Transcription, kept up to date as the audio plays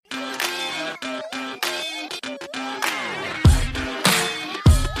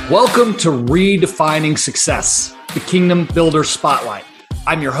Welcome to Redefining Success, the Kingdom Builder Spotlight.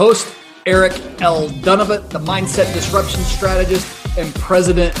 I'm your host, Eric L. Dunavant, the Mindset Disruption Strategist and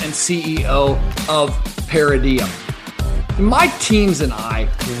President and CEO of Paradigm. My teams and I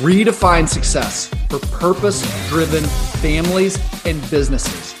redefine success for purpose-driven families and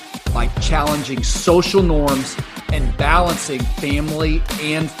businesses by challenging social norms and balancing family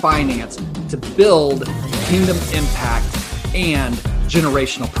and finance to build kingdom impact and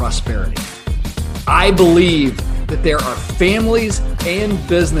generational prosperity. I believe that there are families and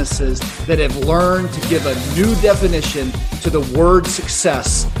businesses that have learned to give a new definition to the word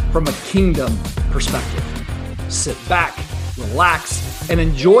success from a kingdom perspective. Sit back, relax, and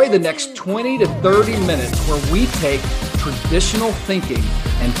enjoy the next 20 to 30 minutes where we take traditional thinking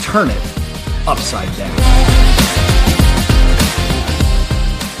and turn it upside down.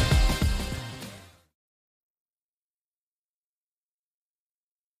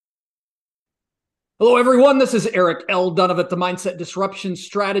 Hello, everyone. This is Eric L. Dunavant, the Mindset Disruption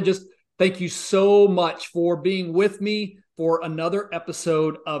Strategist. Thank you so much for being with me for another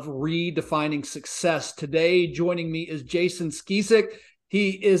episode of Redefining Success. Today, joining me is Jason Skeesick.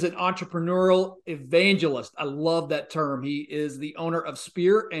 He is an entrepreneurial evangelist. I love that term. He is the owner of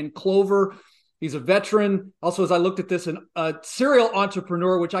Spear and Clover. He's a veteran. Also, as I looked at this, a serial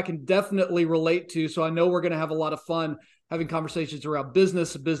entrepreneur, which I can definitely relate to. So I know we're going to have a lot of fun having conversations around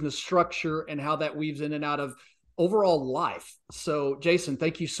business structure, and how that weaves in and out of overall life. So, Jason,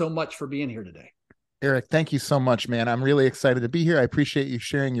 thank you so much for being here today. Eric, thank you so much, man. I'm really excited to be here. I appreciate you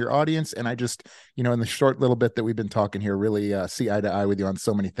sharing your audience. And I just, in the short little bit that we've been talking here, really see eye to eye with you on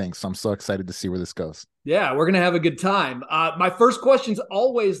so many things. So I'm so excited to see where this goes. Yeah, we're going to have a good time. My first question's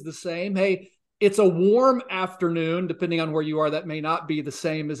always the same. Hey, it's a warm afternoon, depending on where you are. That may not be the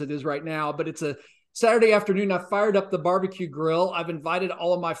same as it is right now, but it's a Saturday afternoon. I fired up the barbecue grill. I've invited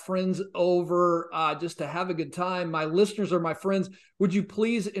all of my friends over just to have a good time. My listeners are my friends. Would you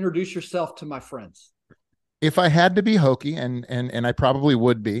please introduce yourself to my friends? If I had to be hokey, and I probably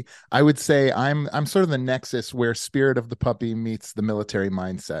would be, I would say I'm sort of the nexus where spirit of the puppy meets the military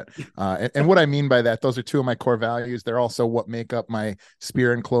mindset. And what I mean by that, those are two of my core values. They're also what make up my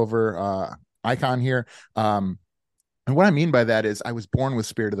Spear and Clover icon here. And what I mean by that is I was born with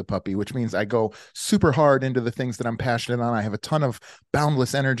spirit of the puppy, which means I go super hard into the things that I'm passionate on. I have a ton of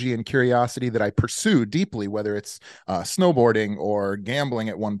boundless energy and curiosity that I pursue deeply, whether it's snowboarding or gambling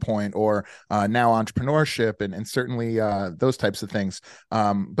at one point, or now entrepreneurship and certainly those types of things.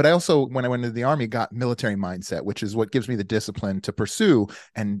 But I also, when I went into the Army, got military mindset, which is what gives me the discipline to pursue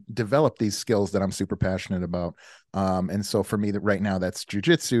and develop these skills that I'm super passionate about. And so for me, right now, that's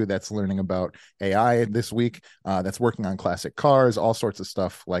jujitsu, that's learning about AI this week, that's working on classic cars, all sorts of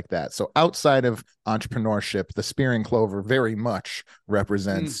stuff like that. So outside of entrepreneurship, the Spear and Clover very much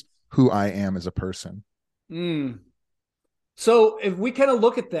represents who I am as a person. So if we kind of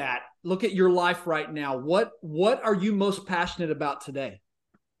look at your life right now, what are you most passionate about today?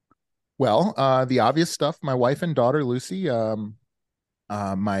 Well, the obvious stuff, my wife and daughter, Lucy, my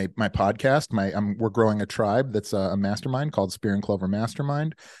podcast, we're growing a tribe that's a mastermind called Spear and Clover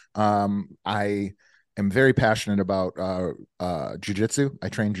Mastermind. I am very passionate about jujitsu. I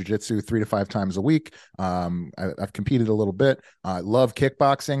train jujitsu 3 to 5 times a week. I've competed a little bit. I love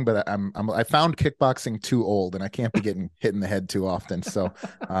kickboxing, but I found kickboxing too old, and I can't be getting hit in the head too often. So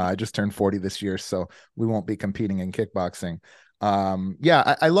I just turned 40 this year, so we won't be competing in kickboxing.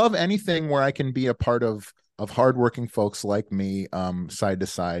 I love anything where I can be a part of hardworking folks like me, side to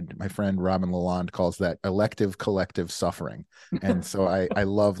side. My friend Robin Lalonde calls that elective collective suffering. And so I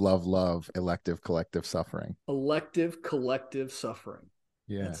love elective collective suffering. Elective collective suffering.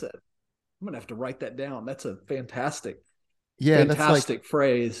 Yeah. That's it. I'm going to have to write that down. That's a fantastic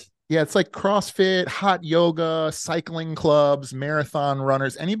phrase. Yeah, it's like CrossFit, hot yoga, cycling clubs, marathon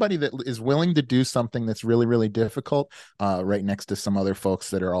runners, anybody that is willing to do something that's really, really difficult, right next to some other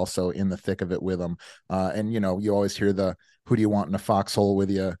folks that are also in the thick of it with them. And, you always hear the, who do you want in a foxhole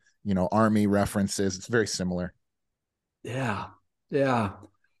with you, Army references. It's very similar. Yeah. Yeah.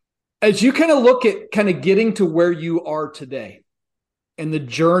 As you kind of look at kind of getting to where you are today and the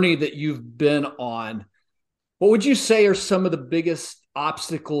journey that you've been on, what would you say are some of the biggest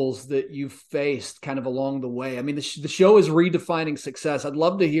obstacles that you've faced kind of along the way? I mean, the show is Redefining Success. I'd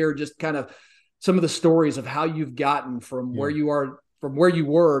love to hear just kind of some of the stories of how you've gotten from where you are, from where you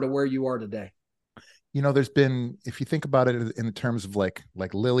were to where you are today. There's been, if you think about it in terms of like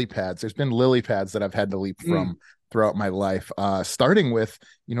lily pads, there's been lily pads that I've had to leap from throughout my life. Starting with,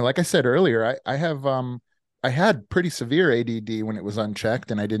 like I said earlier, I have I had pretty severe ADD when it was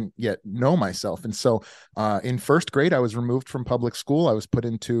unchecked, and I didn't yet know myself. And so, in first grade, I was removed from public school. I was put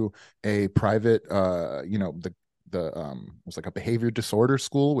into a private, it was like a behavior disorder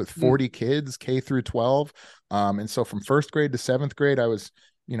school with 40 kids, K through 12. And so, from first grade to seventh grade, I was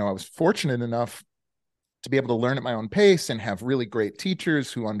fortunate enough to be able to learn at my own pace and have really great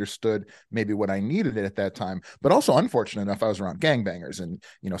teachers who understood maybe what I needed at that time. But also, unfortunate enough, I was around gangbangers and,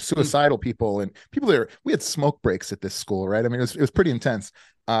 suicidal people and people there. We had smoke breaks at this school, right? I mean, it was pretty intense.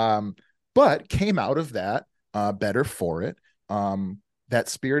 But came out of that better for it. That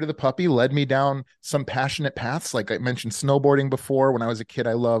spirit of the puppy led me down some passionate paths. Like I mentioned snowboarding before. When I was a kid,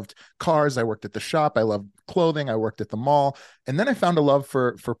 I loved cars. I worked at the shop. I loved clothing. I worked at the mall. And then I found a love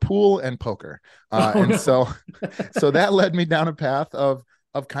for pool and poker. So that led me down a path of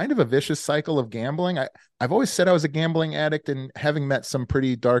kind of a vicious cycle of gambling. I've always said I was a gambling addict, and having met some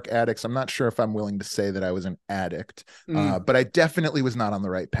pretty dark addicts, I'm not sure if I'm willing to say that I was an addict, but I definitely was not on the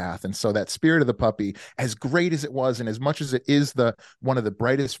right path. And so that spirit of the puppy, as great as it was, and as much as it is one of the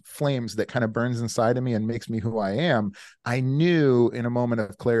brightest flames that kind of burns inside of me and makes me who I am, I knew in a moment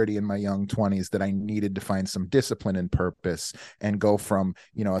of clarity in my young 20s that I needed to find some discipline and purpose and go from,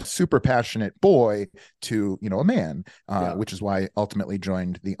 a super passionate boy to, a man, which is why I ultimately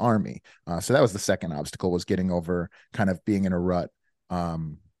joined the Army. So that was the second obstacle, was getting over kind of being in a rut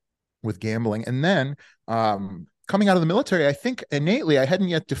with gambling. And then coming out of the military, I think innately, I hadn't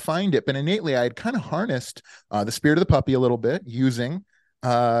yet defined it, but innately I had kind of harnessed the spirit of the puppy a little bit using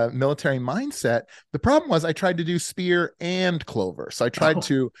military mindset. The problem was I tried to do Spear and Clover. So I tried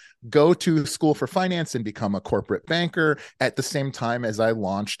to go to school for finance and become a corporate banker at the same time as I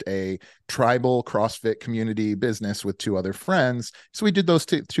launched a tribal CrossFit community business with two other friends. So we did those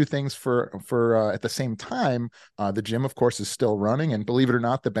two things for at the same time. The gym, of course, is still running, and believe it or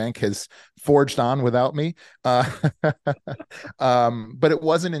not, the bank has forged on without me. But it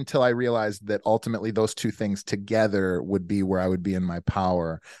wasn't until I realized that ultimately those two things together would be where I would be in my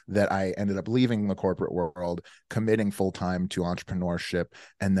power that I ended up leaving the corporate world, committing full time to entrepreneurship,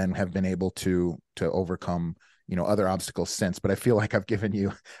 and then have been able to overcome other obstacles since. But I feel like I've given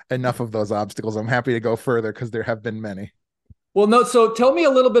you enough of those obstacles. I'm happy to go further because there have been many. Well, no. So tell me a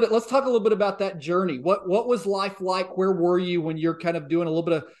little bit. Let's talk a little bit about that journey. What was life like? Where were you when you're kind of doing a little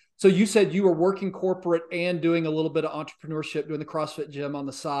bit of? So you said you were working corporate and doing a little bit of entrepreneurship, doing the CrossFit gym on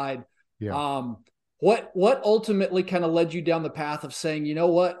the side. Yeah. What ultimately kind of led you down the path of saying, you know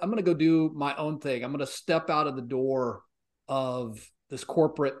what, I'm going to go do my own thing. I'm going to step out of the door of this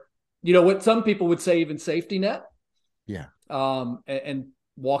corporate, what some people would say even safety net. Yeah. And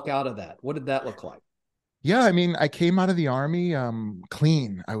walk out of that. What did that look like? Yeah, I mean, I came out of the Army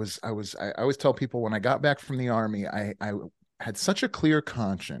clean. I always tell people when I got back from the Army, I had such a clear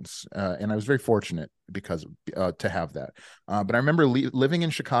conscience, and I was very fortunate because to have that. But I remember living in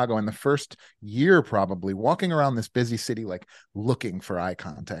Chicago, and the first year probably walking around this busy city, like looking for eye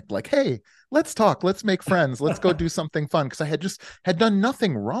contact, like, hey, let's talk, let's make friends, let's go do something fun. Because I had done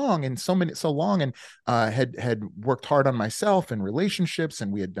nothing wrong in so long, and had worked hard on myself and relationships,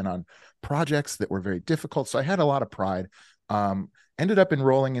 and we had been on projects that were very difficult. So I had a lot of pride. Ended up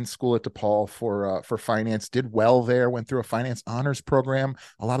enrolling in school at DePaul for finance, did well there, went through a finance honors program.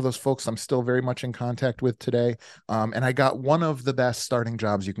 A lot of those folks I'm still very much in contact with today. And I got one of the best starting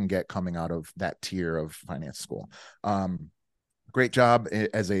jobs you can get coming out of that tier of finance school. Great job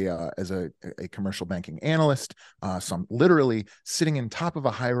as a commercial banking analyst. So I'm literally sitting in top of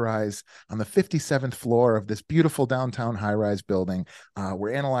a high rise on the 57th floor of this beautiful downtown high rise building.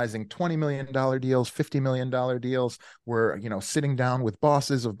 We're analyzing $20 million deals, $50 million deals. We're sitting down with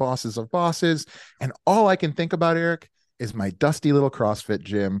bosses of bosses of bosses, and all I can think about, Eric, is my dusty little CrossFit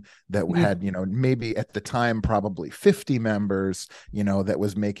gym that had maybe at the time probably 50 members. That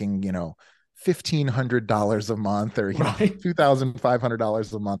was making $1,500 a month or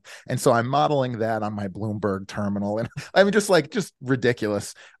 $2,500 a month. And so I'm modeling that on my Bloomberg terminal. And I mean, just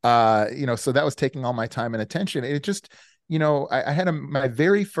ridiculous. So that was taking all my time and attention. It just, I had my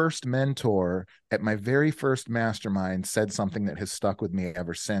very first mentor at my very first mastermind said something that has stuck with me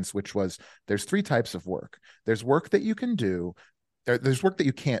ever since, which was, there's three types of work. There's work that you can do. There's work that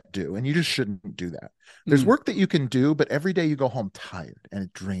you can't do, and you just shouldn't do that. There's work that you can do, but every day you go home tired and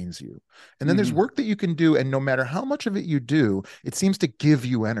it drains you. And then there's work that you can do, and no matter how much of it you do, it seems to give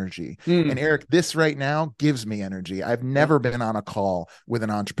you energy. And Eric, this right now gives me energy. I've never been on a call with an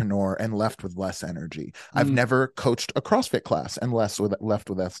entrepreneur and left with less energy. I've never coached a CrossFit class and left with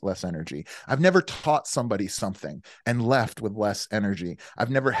less energy. I've never taught somebody something and left with less energy. I've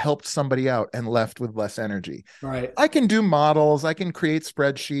never helped somebody out and left with less energy. Right. I can do models. I can create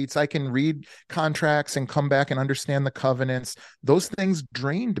spreadsheets. I can read contracts. contracts and come back and understand the covenants. Those things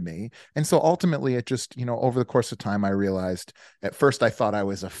drained me. And so ultimately it just, over the course of time, I realized at first I thought I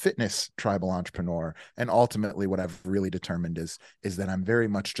was a fitness tribal entrepreneur. And ultimately what I've really determined is that I'm very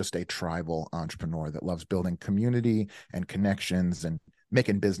much just a tribal entrepreneur that loves building community and connections and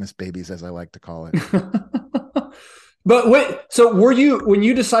making business babies, as I like to call it. But wait, so when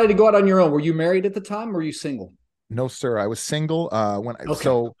you decided to go out on your own, were you married at the time or were you single? No, sir. I was single.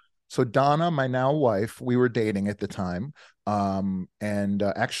 Okay. So Donna, my now wife, we were dating at the time. And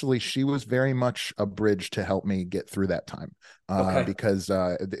actually she was very much a bridge to help me get through that time. Okay. Because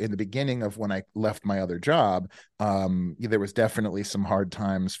in the beginning of when I left my other job, there was definitely some hard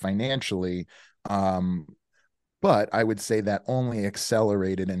times financially. But I would say that only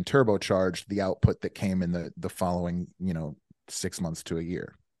accelerated and turbocharged the output that came in the following, 6 months to a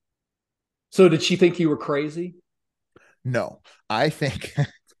year. So did she think you were crazy? No, I think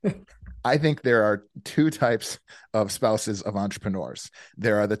I think there are two types of spouses of entrepreneurs.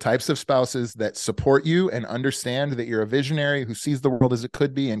 There are the types of spouses that support you and understand that you're a visionary who sees the world as it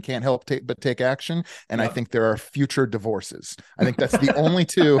could be and can't help but take action. And I think there are future divorces. I think that's the only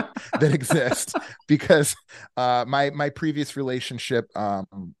two that exist, because my previous relationship,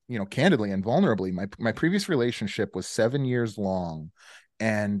 candidly and vulnerably, my previous relationship was 7 years long,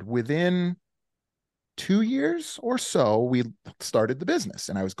 and within 2 years or so, we started the business,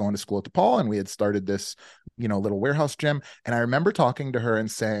 and I was going to school at DePaul, and we had started this, little warehouse gym. And I remember talking to her and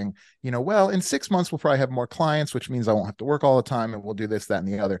saying, well, in 6 months, we'll probably have more clients, which means I won't have to work all the time, and we'll do this, that, and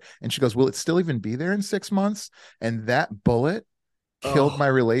the other. And she goes, will it still even be there in 6 months? And that bullet killed my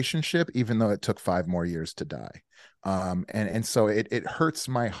relationship, even though it took 5 more years to die. And so it hurts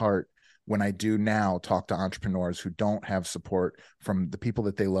my heart when I do now talk to entrepreneurs who don't have support from the people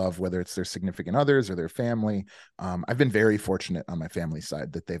that they love, whether it's their significant others or their family. I've been very fortunate on my family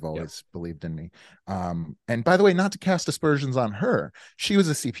side that they've always believed in me. And by the way, not to cast aspersions on her, she was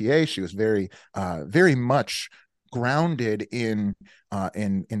a CPA. She was very, very much grounded in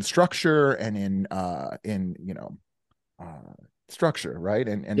structure and in structure, right?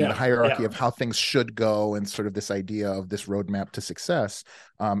 And the hierarchy of how things should go, and sort of this idea of this roadmap to success.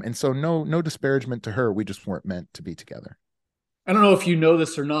 And so no disparagement to her. We just weren't meant to be together. I don't know if you know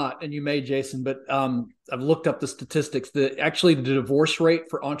this or not, and you may, Jason, but I've looked up the statistics. Actually, the divorce rate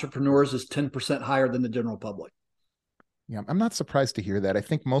for entrepreneurs is 10% higher than the general public. Yeah, I'm not surprised to hear that. I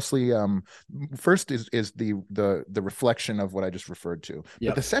think mostly first is the reflection of what I just referred to.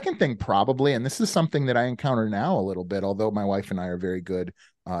 But the second thing probably, and this is something that I encounter now a little bit, although my wife and I are very good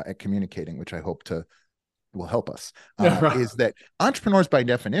at communicating, which I hope will help us, is that entrepreneurs by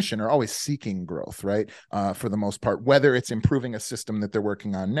definition are always seeking growth, right? For the most part, whether it's improving a system that they're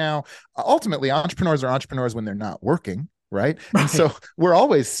working on now. Ultimately, entrepreneurs are entrepreneurs when they're not working. Right. And so we're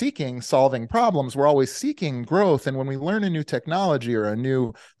always solving problems. We're always seeking growth. And when we learn a new technology or a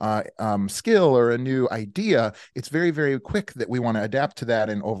new skill or a new idea, it's very, very quick that we want to adapt to that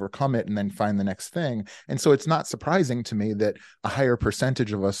and overcome it and then find the next thing. And so it's not surprising to me that a higher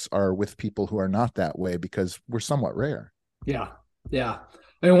percentage of us are with people who are not that way, because we're somewhat rare. Yeah. Yeah.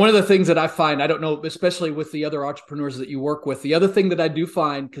 I mean, one of the things that I find, I don't know, especially with the other entrepreneurs that you work with, the other thing that I do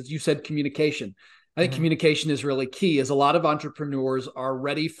find, because you said communication, I think communication is really key, is a lot of entrepreneurs are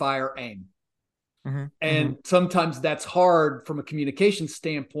ready, fire, aim. And sometimes that's hard from a communication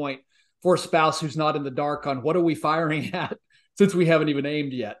standpoint for a spouse who's not in the dark on what are we firing at, since we haven't even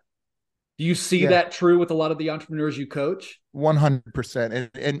aimed yet. Do you see that true with a lot of the entrepreneurs you coach?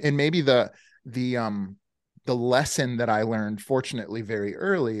 100%. And maybe the lesson that I learned, fortunately, very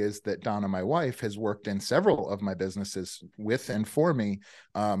early, is that Donna, my wife, has worked in several of my businesses with and for me.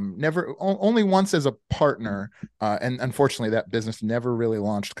 Only once as a partner, and unfortunately, that business never really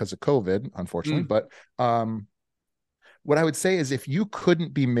launched because of COVID, unfortunately. But what I would say is, if you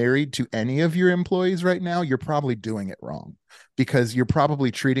couldn't be married to any of your employees right now, you're probably doing it wrong, because you're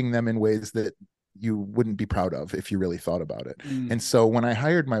probably treating them in ways that you wouldn't be proud of if you really thought about it. And so when I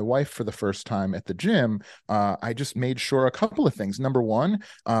hired my wife for the first time at the gym, I just made sure a couple of things. Number one,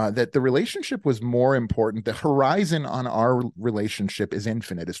 that the relationship was more important. The horizon on our relationship is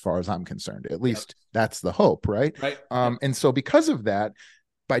infinite as far as I'm concerned. At least that's the hope, right? And so because of that,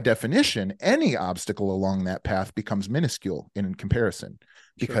 by definition, any obstacle along that path becomes minuscule in comparison.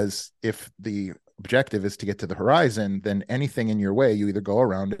 Because if the objective is to get to the horizon, then anything in your way, you either go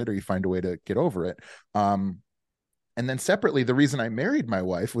around it or you find a way to get over it. And then separately, the reason I married my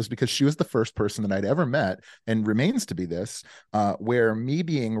wife was because she was the first person that I'd ever met, and remains to be this, where me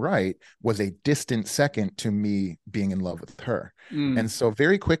being right was a distant second to me being in love with her. And so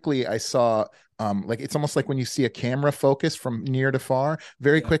very quickly I saw Like it's almost like when you see a camera focus from near to far,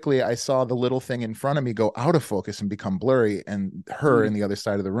 very quickly I saw the little thing in front of me go out of focus and become blurry, and her in the other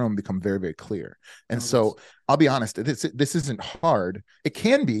side of the room become very, very clear. And so I'll be honest, this isn't hard. It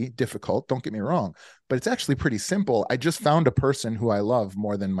can be difficult, don't get me wrong, but it's actually pretty simple. I just found a person who I love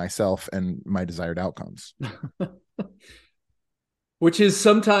more than myself and my desired outcomes. Which is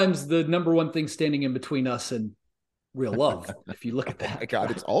sometimes the number one thing standing in between us and real love, if you look at that. Oh my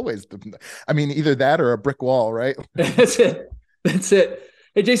God, it's always either that or a brick wall, right? That's it. That's it.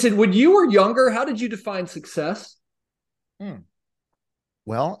 Hey, Jason, when you were younger, how did you define success?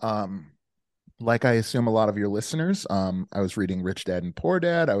 Well, like I assume a lot of your listeners, I was reading Rich Dad and Poor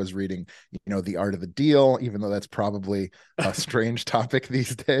Dad. I was reading, The Art of the Deal, even though that's probably a strange topic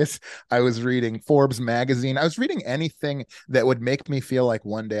these days. I was reading Forbes magazine. I was reading anything that would make me feel like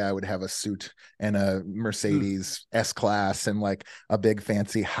one day I would have a suit and a Mercedes S-Class and like a big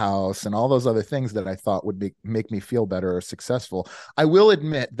fancy house and all those other things that I thought would make me feel better or successful. I will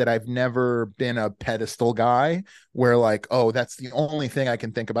admit that I've never been a pedestal guy where like, oh, that's the only thing I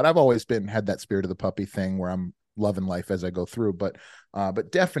can think about. I've always had that spirit of the puppy thing where I'm loving life as I go through, but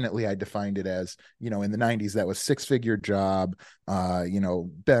definitely I defined it as, in the 90s, that was 6-figure job,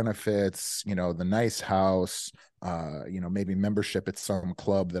 benefits, the nice house, maybe membership at some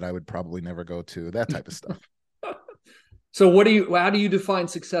club that I would probably never go to, that type of stuff. So how do you define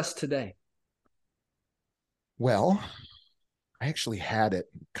success today? Well, I actually had it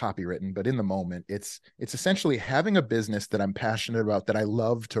copywritten, but in the moment, it's essentially having a business that I'm passionate about, that I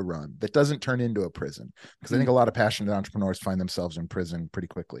love to run, that doesn't turn into a prison. Because I think a lot of passionate entrepreneurs find themselves in prison pretty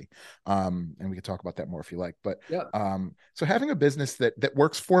quickly. And we could talk about that more if you like. But so having a business that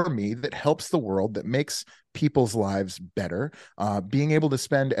works for me, that helps the world, that makes people's lives better, being able to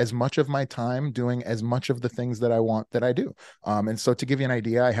spend as much of my time doing as much of the things that I want that I do. And so to give you an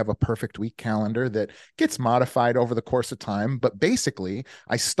idea, I have a perfect week calendar that gets modified over the course of time, but basically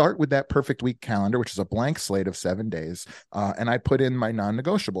I start with that perfect week calendar, which is a blank slate of 7 days. And I put in my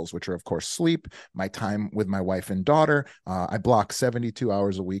non-negotiables, which are of course sleep, my time with my wife and daughter. I block 72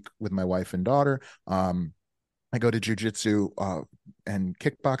 hours a week with my wife and daughter. I go to jujitsu and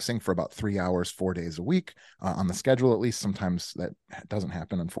kickboxing for about 3 hours, 4 days a week on the schedule, at least. Sometimes that doesn't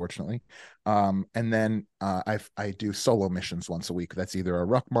happen, unfortunately. And then I do solo missions once a week. That's either a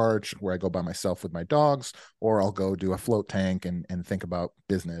ruck march where I go by myself with my dogs, or I'll go do a float tank and think about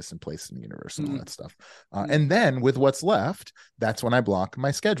business and place in the universe and all that stuff. And then with what's left, that's when I block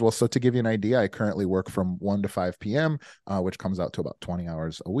my schedule. So to give you an idea, I currently work from 1 to 5 p.m., which comes out to about 20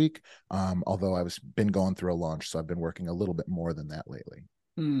 hours a week. Although I've been going through a launch, so I've been working a little bit more than that lately.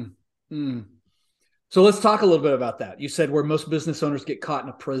 So let's talk a little bit about that. You said where most business owners get caught in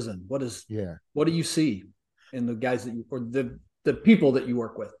a prison. What do you see in the guys or the people that you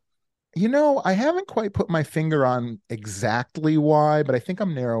work with? I haven't quite put my finger on exactly why, but I think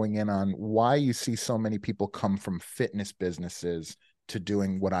I'm narrowing in on why you see so many people come from fitness businesses to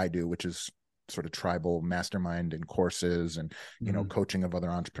doing what I do, which is sort of tribal mastermind and courses and, coaching of other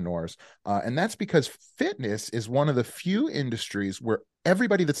entrepreneurs. And that's because fitness is one of the few industries where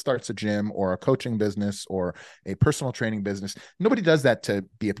everybody that starts a gym or a coaching business or a personal training business, nobody does that to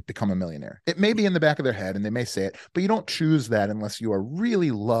become a millionaire. It may be in the back of their head and they may say it, but you don't choose that unless you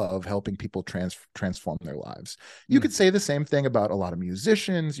really love helping people transform their lives. You could say the same thing about a lot of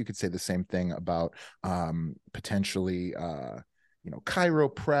musicians. You could say the same thing about potentially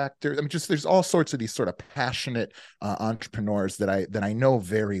chiropractor. I mean, just there's all sorts of these sort of passionate entrepreneurs that I know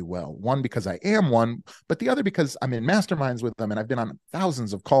very well. One, because I am one, but the other because I'm in masterminds with them and I've been on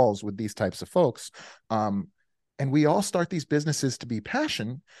thousands of calls with these types of folks. And we all start these businesses to be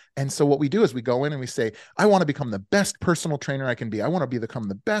passion. And so what we do is we go in and we say, I want to become the best personal trainer I can be. I want to become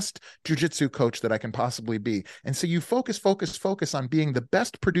the best jujitsu coach that I can possibly be. And so you focus on being the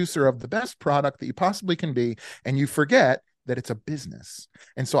best producer of the best product that you possibly can be. And you forget that it's a business.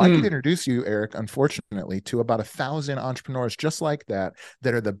 And so I could introduce you, Eric, unfortunately, to about 1,000 entrepreneurs just like that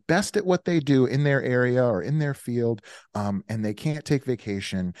are the best at what they do in their area or in their field. And they can't take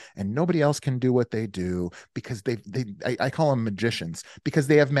vacation and nobody else can do what they do because I call them magicians, because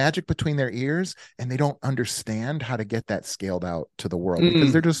they have magic between their ears and they don't understand how to get that scaled out to the world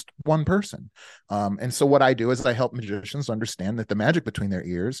because they're just one person. And so what I do is I help magicians understand that the magic between their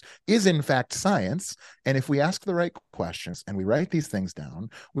ears is in fact science. And if we ask the right questions and we write these things down,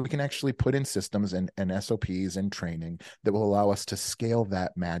 we can actually put in systems and SOPs and training that will allow us to scale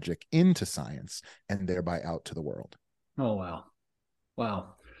that magic into science and thereby out to the world. Oh, wow.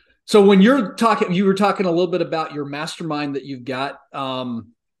 Wow. So when you were talking a little bit about your mastermind that you've got.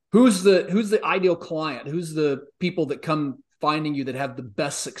 Who's the ideal client? Who's the people that come finding you that have the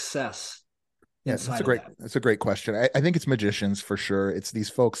best success? Yeah, inside of that? that's a great question. I think it's magicians for sure. It's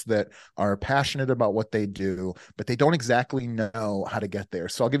these folks that are passionate about what they do, but they don't exactly know how to get there.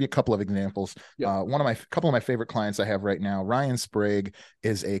 So I'll give you a couple of examples. Yep. Couple of my favorite clients I have right now, Ryan Sprague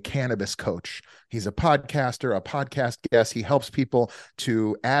is a cannabis coach. He's a podcaster, a podcast guest. He helps people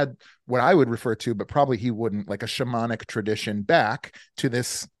to add what I would refer to, but probably he wouldn't, like a shamanic tradition back to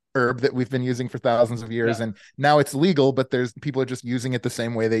this herb that we've been using for thousands of years. Yeah. And now it's legal, but there's people are just using it the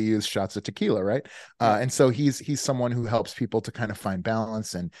same way they use shots of tequila, right? And so he's someone who helps people to kind of find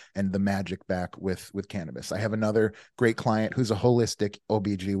balance and the magic back with cannabis. I have another great client who's a holistic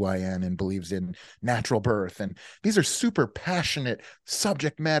OBGYN and believes in natural birth. And these are super passionate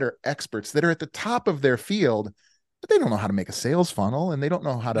subject matter experts that are at the top of their field, but they don't know how to make a sales funnel, and they don't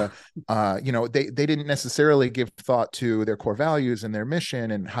know how to, they didn't necessarily give thought to their core values and their mission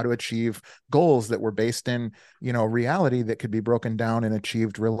and how to achieve goals that were based in, reality that could be broken down and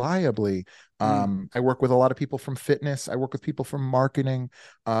achieved reliably. I work with a lot of people from fitness. I work with people from marketing,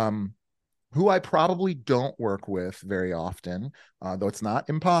 who I probably don't work with very often, though it's not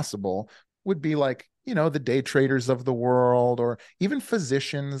impossible, would be like, the day traders of the world, or even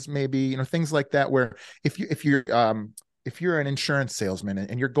physicians, maybe, things like that, where if you're an insurance salesman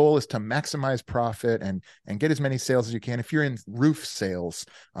and your goal is to maximize profit and get as many sales as you can, if you're in roof sales,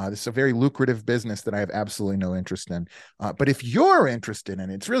 this is a very lucrative business that I have absolutely no interest in. But if you're interested in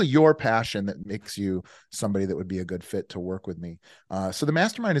it, it's really your passion that makes you somebody that would be a good fit to work with me. So the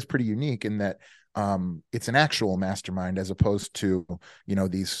mastermind is pretty unique in that it's an actual mastermind as opposed to,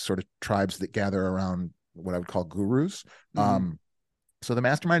 these sort of tribes that gather around what I would call gurus. So the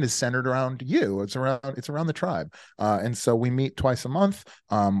mastermind is centered around you. It's around the tribe. And so we meet twice a month.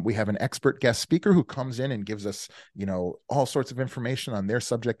 We have an expert guest speaker who comes in and gives us, all sorts of information on their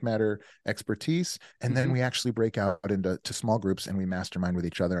subject matter expertise. And then we actually break out into small groups and we mastermind with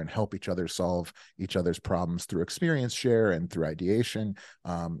each other and help each other solve each other's problems through experience share and through ideation.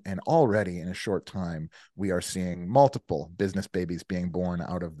 And already in a short time, we are seeing multiple business babies being born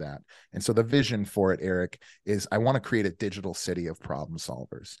out of that. And so the vision for it, Eric, is I want to create a digital city of problem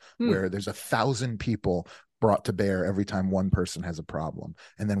solvers where there's 1,000 people brought to bear every time one person has a problem,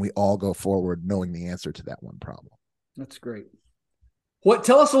 and then we all go forward knowing the answer to that one problem. That's great.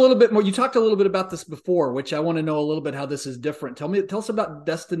 Tell us a little bit more. You talked a little bit about this before, which I want to know a little bit how this is different. Tell us about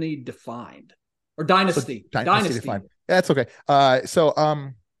Destiny Defined or Dynasty. So, Dynasty Defined. Yeah, that's okay.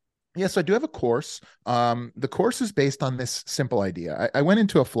 So I do have a course. The course is based on this simple idea. I went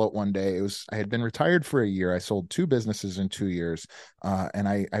into a float one day. I had been retired for a year. I sold 2 businesses in 2 years. And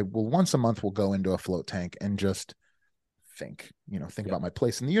I will once a month will go into a float tank and just think about my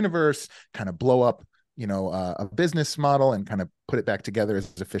place in the universe, kind of blow up, a business model and kind of put it back together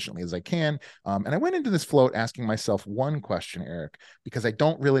as efficiently as I can. And I went into this float asking myself one question, Eric, because I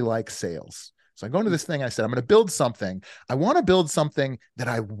don't really like sales. So I go into this thing and I said, I'm going to build something. I want to build something that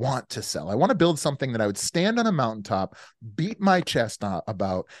I want to sell. I want to build something that I would stand on a mountaintop, beat my chest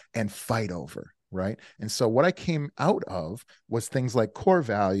about, and fight over. Right. And so what I came out of was things like core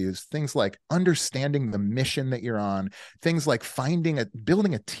values, things like understanding the mission that you're on, things like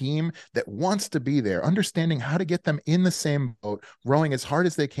building a team that wants to be there, understanding how to get them in the same boat, rowing as hard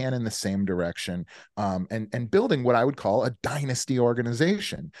as they can in the same direction, and building what I would call a dynasty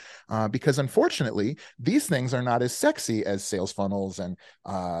organization. Because unfortunately, these things are not as sexy as sales funnels and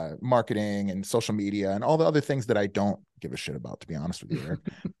marketing and social media and all the other things that I don't give a shit about, to be honest with you,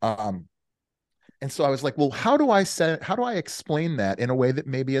 Eric. And so I was like, well, how do I explain that in a way that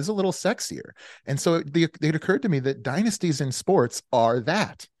maybe is a little sexier? And so it occurred to me that dynasties in sports are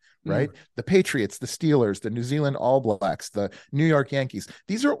that. Right? The Patriots, the Steelers, the New Zealand All Blacks, the New York Yankees.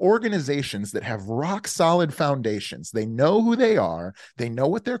 These are organizations that have rock solid foundations. They know who they are. They know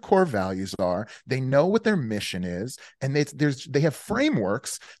what their core values are. They know what their mission is. And they have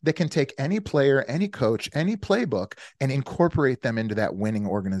frameworks that can take any player, any coach, any playbook and incorporate them into that winning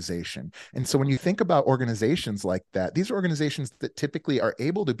organization. And so when you think about organizations like that, these are organizations that typically are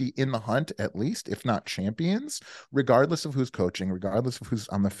able to be in the hunt, at least, if not champions, regardless of who's coaching, regardless of who's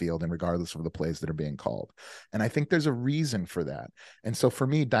on the field, and regardless of the plays that are being called. And I think there's a reason for that. And so for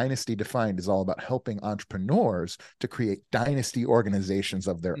me, Dynasty Defined is all about helping entrepreneurs to create dynasty organizations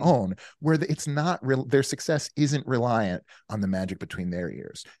of their own, where it's not their success isn't reliant on the magic between their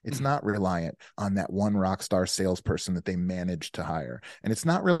ears. It's not reliant on that one rock star salesperson that they managed to hire. And it's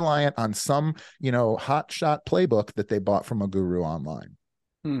not reliant on some, hot shot playbook that they bought from a guru online.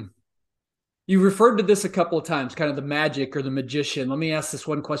 You referred to this a couple of times, kind of the magic or the magician. Let me ask this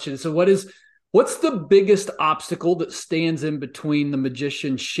one question. So what's the biggest obstacle that stands in between the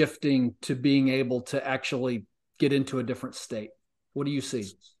magician shifting to being able to actually get into a different state? What do you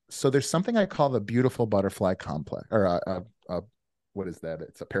see? So there's something I call the beautiful butterfly complex, or what is that?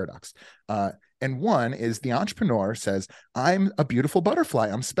 It's a paradox. And one is the entrepreneur says, I'm a beautiful butterfly.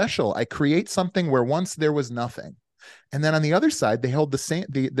 I'm special. I create something where once there was nothing. And then on the other side, they hold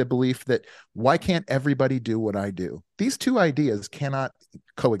the belief that why can't everybody do what I do? These two ideas cannot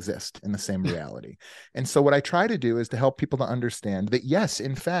coexist in the same reality. And so what I try to do is to help people to understand that, yes,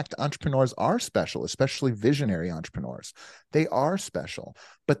 in fact, entrepreneurs are special, especially visionary entrepreneurs. They are special,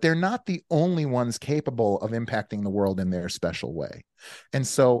 but they're not the only ones capable of impacting the world in their special way. And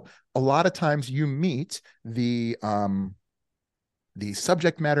so a lot of times you meet the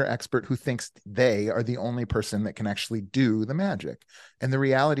subject matter expert who thinks they are the only person that can actually do the magic. And the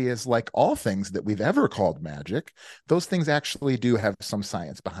reality is, like all things that we've ever called magic, those things actually do have some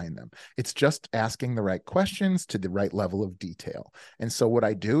science behind them. It's just asking the right questions to the right level of detail. And so what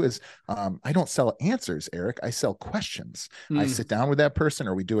I do is I don't sell answers, Eric. I sell questions. I sit down with that person,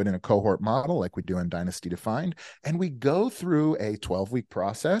 or we do it in a cohort model like we do in Dynasty Defined, and we go through a 12-week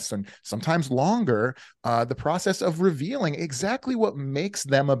process, and sometimes longer, the process of revealing exactly what makes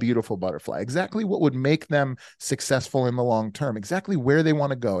them a beautiful butterfly, exactly what would make them successful in the long term, exactly where they want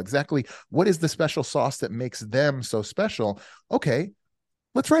to go, exactly what is the special sauce that makes them so special. Okay,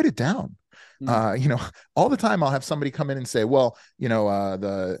 let's write it down. All the time I'll have somebody come in and say, well,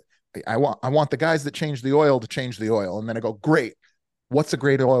 I want the guys that change the oil to change the oil. And then I go, great. What's a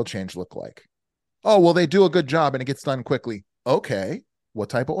great oil change look like? Oh, well, they do a good job and it gets done quickly. Okay. What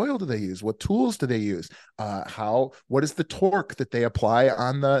type of oil do they use? What tools do they use? What is the torque that they apply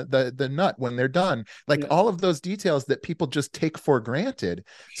on the nut when they're done? Like all of those details that people just take for granted.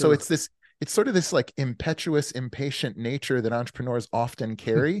 Sure. So it's sort of this like impetuous, impatient nature that entrepreneurs often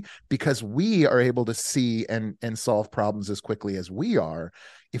carry because we are able to see and solve problems as quickly as we are.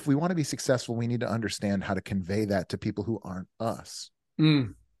 If we want to be successful, we need to understand how to convey that to people who aren't us.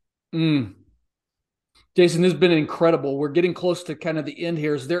 Jason, this has been incredible. We're getting close to kind of the end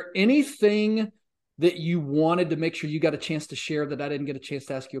here. Is there anything that you wanted to make sure you got a chance to share that I didn't get a chance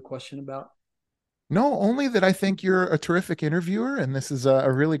to ask you a question about? No, only that I think you're a terrific interviewer, and this is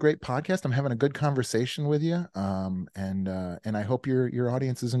a really great podcast. I'm having a good conversation with you, and I hope your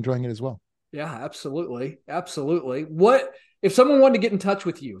audience is enjoying it as well. Yeah, absolutely, absolutely. What if someone wanted to get in touch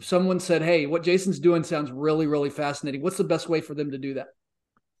with you? Someone said, "Hey, what Jason's doing sounds really, really fascinating." What's the best way for them to do that?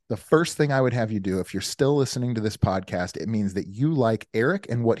 The first thing I would have you do, if you're still listening to this podcast, it means that you like Eric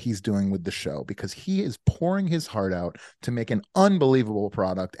and what he's doing with the show, because he is pouring his heart out to make an unbelievable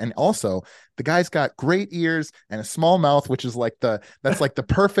product. And also, the guy's got great ears and a small mouth, which is that's like the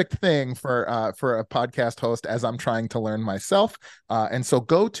perfect thing for a podcast host, as I'm trying to learn myself. And so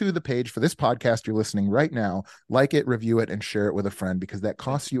go to the page for this podcast you're listening right now, like it, review it, and share it with a friend, because that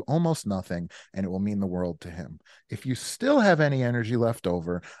costs you almost nothing and it will mean the world to him. If you still have any energy left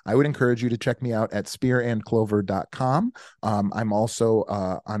over, I would encourage you to check me out at spearandclover.com. I'm also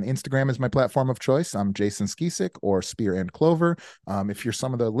on Instagram as my platform of choice. I'm Jason Skeesick or Spear and Clover. If you're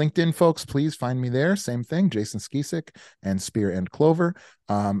some of the LinkedIn folks, please find me there. Same thing, Jason Skeesick and Spear and Clover.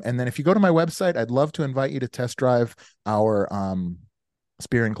 And then if you go to my website, I'd love to invite you to test drive our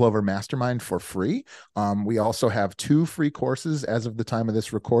Spear and Clover Mastermind for free. We also have 2 free courses as of the time of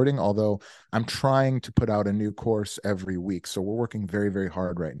this recording, although I'm trying to put out a new course every week. So we're working very, very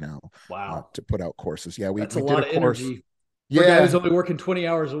hard right now. Wow. To put out courses. Yeah, That's we a did lot a of course. Energy. Yeah. For a guy who's only working 20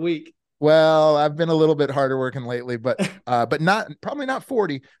 hours a week. Well, I've been a little bit harder working lately, but probably not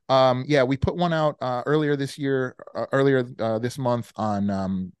 40. We put one out earlier this month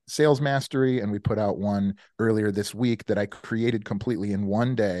on sales mastery, and we put out one earlier this week that I created completely in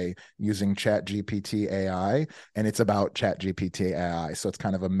one day using ChatGPT AI, and it's about ChatGPT AI. So it's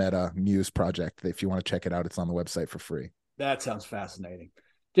kind of a meta muse project. If you want to check it out, it's on the website for free. That sounds fascinating.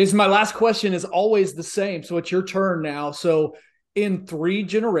 Jason, my last question is always the same. So it's your turn now. So in 3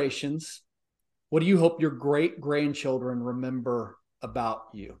 generations, what do you hope your great grandchildren remember about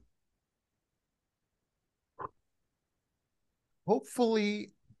you?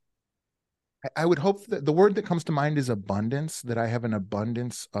 Hopefully, I would hope that the word that comes to mind is abundance, that I have an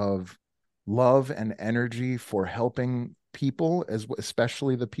abundance of love and energy for helping people,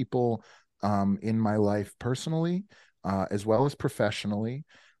 especially the people in my life personally, as well as professionally.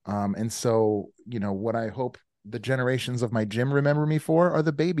 And so, what I hope the generations of my gym remember me for are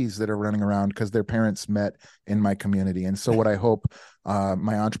the babies that are running around because their parents met in my community. And so what I hope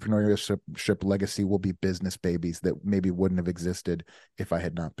my entrepreneurship legacy will be business babies that maybe wouldn't have existed if I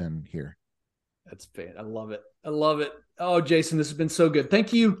had not been here. That's fantastic. I love it. I love it. Oh, Jason, this has been so good.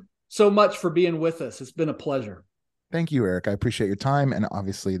 Thank you so much for being with us. It's been a pleasure. Thank you, Eric. I appreciate your time. And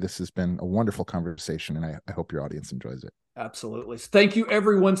obviously this has been a wonderful conversation, and I hope your audience enjoys it. Absolutely. Thank you,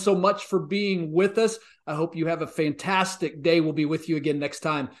 everyone, so much for being with us. I hope you have a fantastic day. We'll be with you again next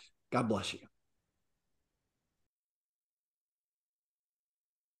time. God bless you.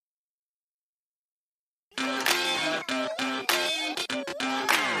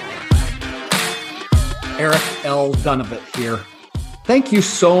 Eric L. Dunavant here. Thank you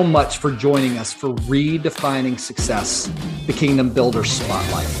so much for joining us for Redefining Success, the Kingdom Builder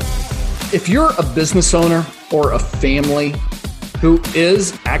Spotlight. If you're a business owner or a family who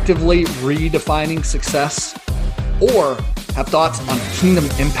is actively redefining success, or have thoughts on kingdom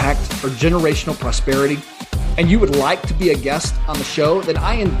impact or generational prosperity, and you would like to be a guest on the show, then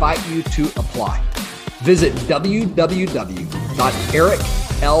I invite you to apply. Visit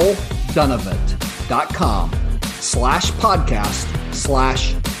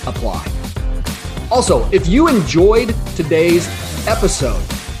www.ericldunavant.com/podcast/apply. Also, if you enjoyed today's episode,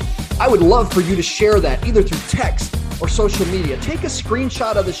 I would love for you to share that either through text or social media. Take a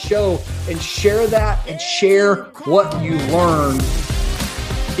screenshot of the show and share that, and share what you learned.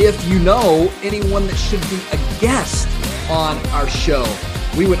 If you know anyone that should be a guest on our show,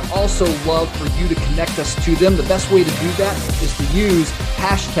 we would also love for you to connect us to them. The best way to do that is to use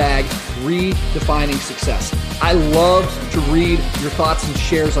hashtag Redefining Success. I love to read your thoughts and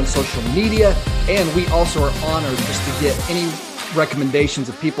shares on social media, and we also are honored just to get any recommendations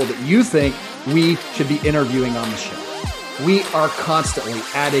of people that you think we should be interviewing on the show. We are constantly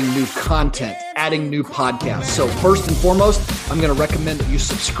adding new content, adding new podcasts. So first and foremost, I'm going to recommend that you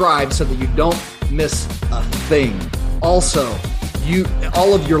subscribe so that you don't miss a thing. Also,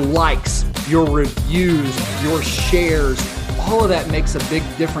 all of your likes, your reviews, your shares, all of that makes a big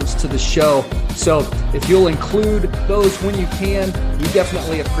difference to the show. So if you'll include those when you can, we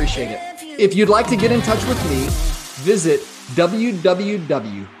definitely appreciate it. If you'd like to get in touch with me, visit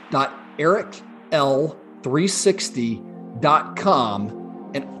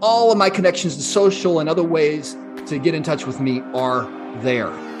www.ericl360.com, and all of my connections to social and other ways to get in touch with me are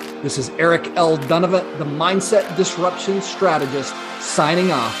there. This is Eric L. Dunavant, the Mindset Disruption Strategist,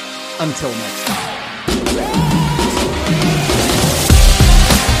 signing off. Until next time.